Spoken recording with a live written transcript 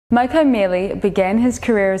Michael Mealy began his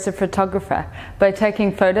career as a photographer by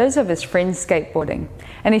taking photos of his friends skateboarding,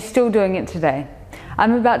 and he's still doing it today.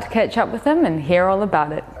 I'm about to catch up with him and hear all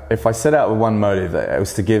about it. If I set out with one motive, it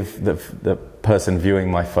was to give the person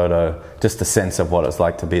viewing my photo just a sense of what it's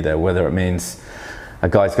like to be there, whether it means a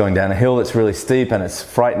guy's going down a hill that's really steep and it's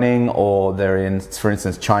frightening, or they're in, for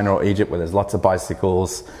instance, China or Egypt where there's lots of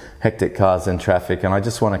bicycles, hectic cars and traffic, and I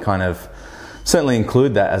just want to kind of certainly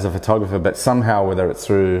include that as a photographer, but somehow, whether it's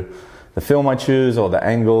through the film I choose or the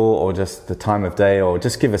angle or just the time of day, or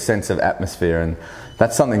just give a sense of atmosphere. And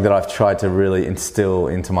that's something that I've tried to really instill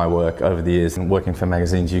into my work over the years. And working for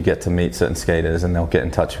magazines, you get to meet certain skaters and they'll get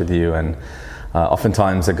in touch with you, and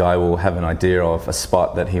oftentimes a guy will have an idea of a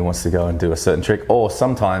spot that he wants to go and do a certain trick, or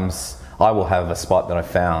sometimes I will have a spot that I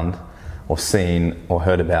found or seen or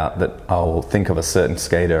heard about that I'll think of a certain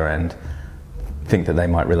skater and think that they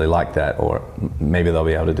might really like that, or maybe they'll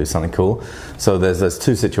be able to do something cool. So there's those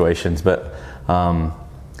two situations, but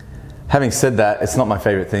having said that, it's not my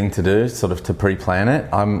favorite thing to do, sort of to pre-plan it.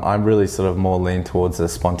 I'm really sort of more lean towards a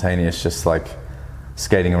spontaneous, just like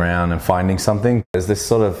skating around and finding something. There's this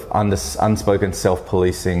sort of unspoken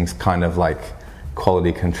self-policing kind of like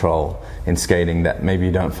quality control in skating that maybe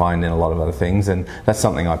you don't find in a lot of other things, and that's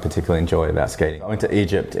something I particularly enjoy about skating. I went to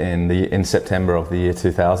Egypt in September of the year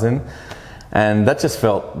 2000, and that just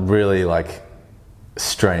felt really like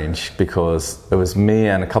strange because it was me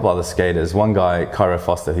and a couple other skaters. One guy, Cairo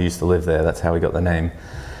Foster, who used to live there, that's how we got the name.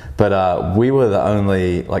 But we were the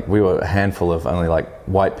only, we were a handful of only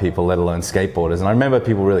white people, let alone skateboarders. And I remember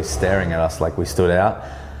people really staring at us like we stood out.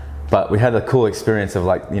 But we had a cool experience of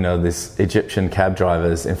this Egyptian cab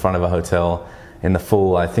drivers in front of a hotel in the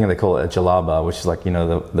full, I think they call it a jalaba, which is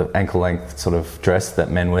the ankle length sort of dress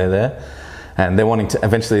that men wear there. And they're wanting to,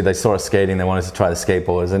 eventually they saw us skating, they wanted to try the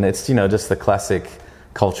skateboards, and it's, just the classic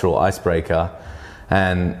cultural icebreaker.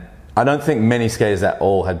 And I don't think many skaters at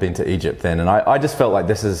all had been to Egypt then, and I just felt like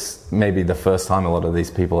this is maybe the first time a lot of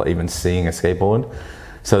these people are even seeing a skateboard.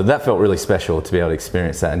 So that felt really special to be able to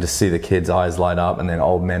experience that and just see the kids' eyes light up, and then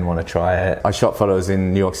old men want to try it. I shot photos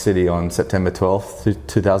in New York City on September 12th,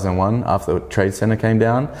 2001, after the Trade Center came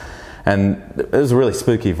down. And it was a really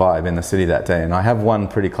spooky vibe in the city that day. And I have one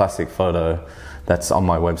pretty classic photo that's on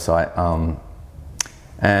my website.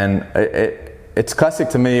 And it's classic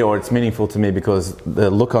to me, or it's meaningful to me, because the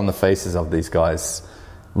look on the faces of these guys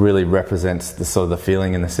really represents the sort of the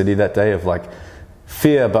feeling in the city that day of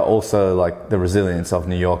fear, but also the resilience of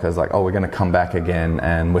New Yorkers. Oh, we're going to come back again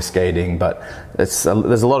and we're skating. But there's a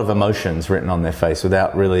lot of emotions written on their face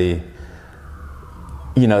without really,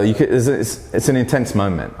 it's an intense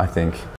moment, I think.